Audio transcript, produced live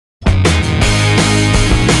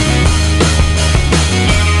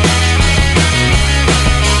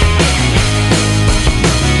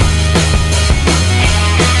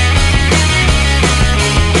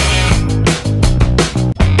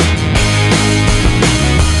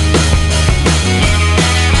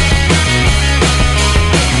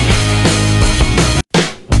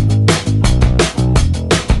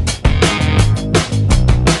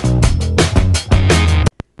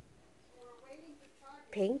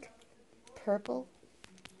purple,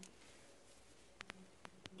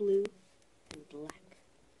 blue, and black.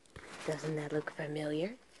 Doesn't that look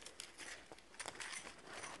familiar?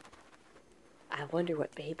 I wonder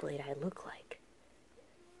what Beyblade I look like.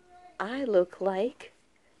 I look like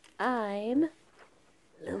I'm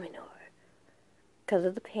Luinor. Because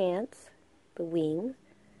of the pants, the wing,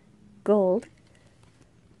 gold,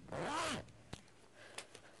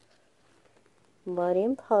 Muddy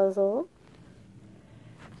and Puzzle,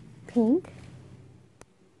 pink,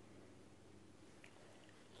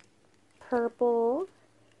 purple,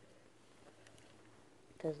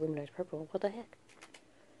 because Luinor's purple, what the heck?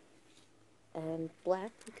 And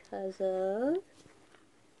black because of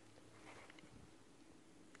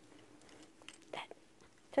that.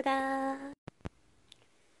 Ta-da!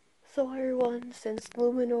 So everyone, since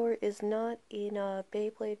Luinor is not in a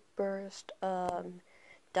Beyblade Burst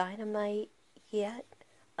Dynamite yet,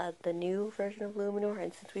 the new version of Luinor,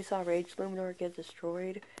 and since we saw Rage Luinor get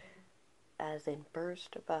destroyed, as in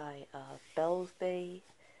Burst by Bell's Bay,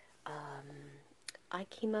 I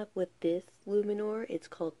came up with this Luinor. It's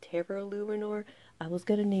called Terror Luinor. I was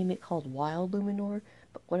gonna name it called Wild Luinor,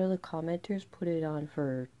 but one of the commenters put it on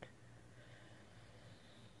for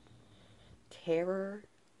Terror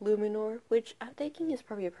Luinor, which I'm thinking is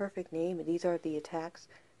probably a perfect name. These are the attacks: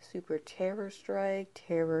 Super Terror Strike,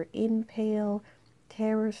 Terror Impale,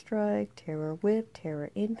 Terror Strike, Terror Whip, Terror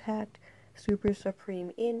Impact, Super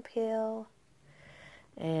Supreme Impale,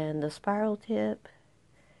 and the Spiral Tip.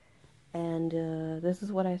 And this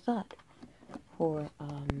is what I thought for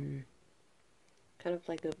kind of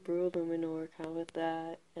like a Brutal Luminor, kind of with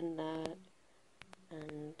that, and a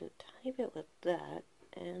tiny bit with that,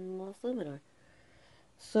 and Lost Luminor.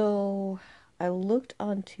 So I looked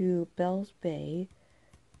onto Bell's Bay,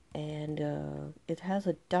 and it has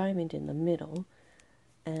a diamond in the middle,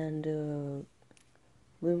 and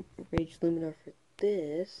Rage Luminor for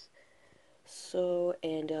this. So,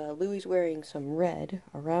 and Louie's wearing some red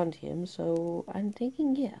around him, so I'm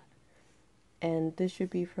thinking, yeah. And this should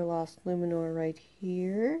be for Lost Luminor right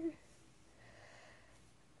here.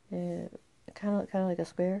 Kind of like a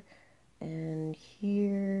square. And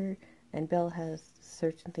here, and Belle has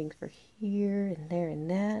certain things for here, and there, and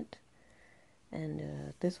that.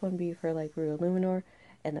 And this one be for like Real Luminor.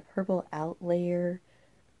 And the purple out layer,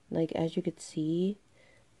 like as you could see,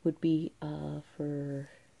 would be for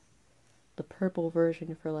the purple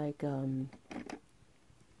version for like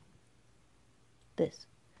this.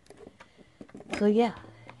 So yeah,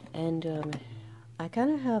 and I kind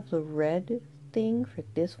of have the red thing for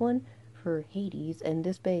this one for Hades, and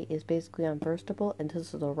this bay is basically unburstable, and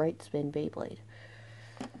this is the right spin Beyblade.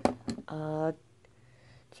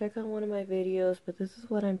 Check out one of my videos, but this is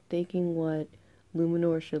what I'm thinking what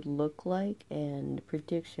Luminor should look like, and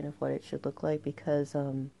prediction of what it should look like, because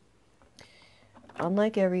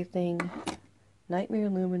unlike everything, Nightmare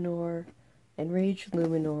Luminor and Rage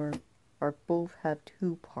Luminor both have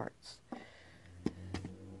two parts.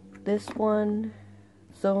 This one,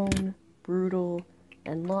 Zone, Brutal,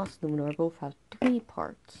 and Lost Luminor both have 3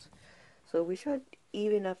 parts. So we should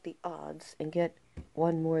even up the odds and get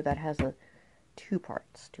one more that has 2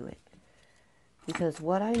 parts to it. Because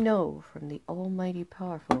what I know from the almighty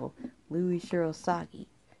powerful Louis Shirosagi,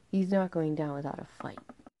 he's not going down without a fight.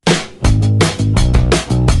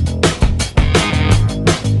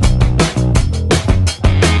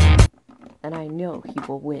 And I know he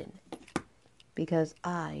will win, because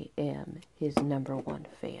I am his #1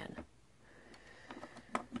 fan.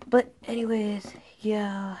 But anyways,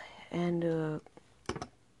 yeah, and they're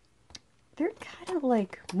kind of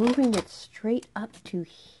like moving it straight up to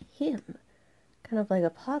him, kind of like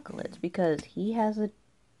Apocalypse, because he has a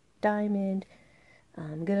diamond.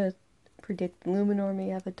 I'm gonna predict Luminor may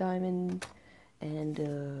have a diamond, and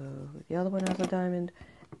the other one has a diamond,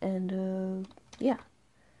 and yeah.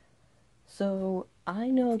 So I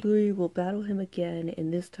know Louis will battle him again,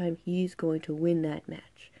 and this time he's going to win that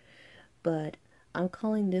match. But I'm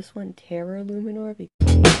calling this one Terror Luminor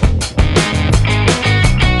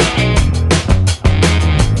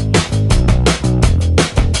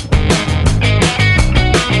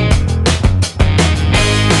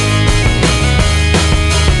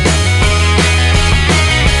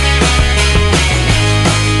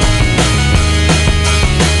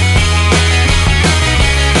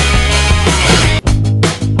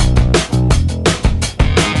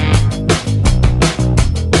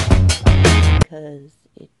because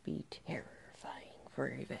it'd be terrifying for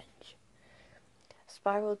revenge.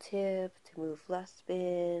 Spiral tip to move left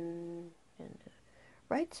spin, and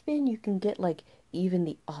right spin you can get like even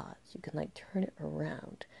the odds. You can like turn it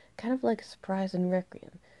around, kind of like a Surprise and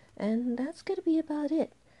Requiem, and that's gonna be about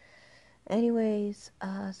it. Anyways,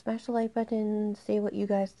 smash the like button, say what you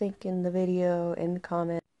guys think in the video, in the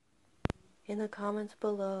comments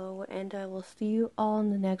below, and I will see you all in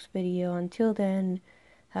the next video. Until then,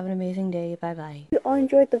 have an amazing day. Bye bye. If you all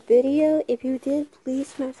enjoyed the video, if you did, please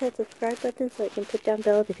smash that subscribe button so I can put down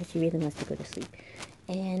Bella because she really wants to go to sleep.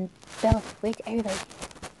 And Bella, wait to everybody.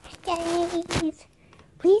 Hi guys!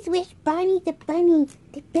 Please wish Bonnie the Bunny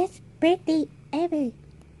the best birthday ever.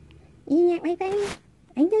 Isn't that right, Bonnie?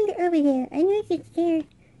 I know you're over there. I know you can see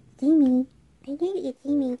me. I know you can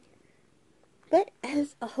see me. But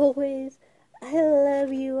as always, I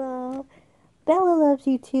love you all. Bella loves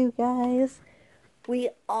you too, guys. We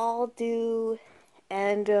all do.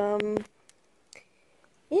 And,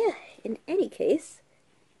 yeah, in any case,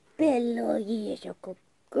 Bella is a good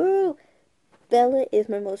girl. Bella is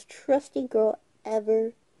my most trusty girl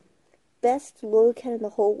ever. Best little cat in the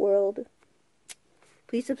whole world.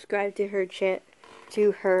 Please subscribe to her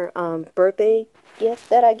birthday gift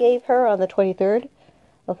that I gave her on the 23rd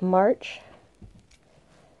of March.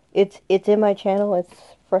 It's in my channel.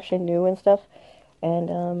 It's fresh and new and stuff. And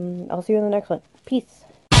I'll see you in the next one. Peace.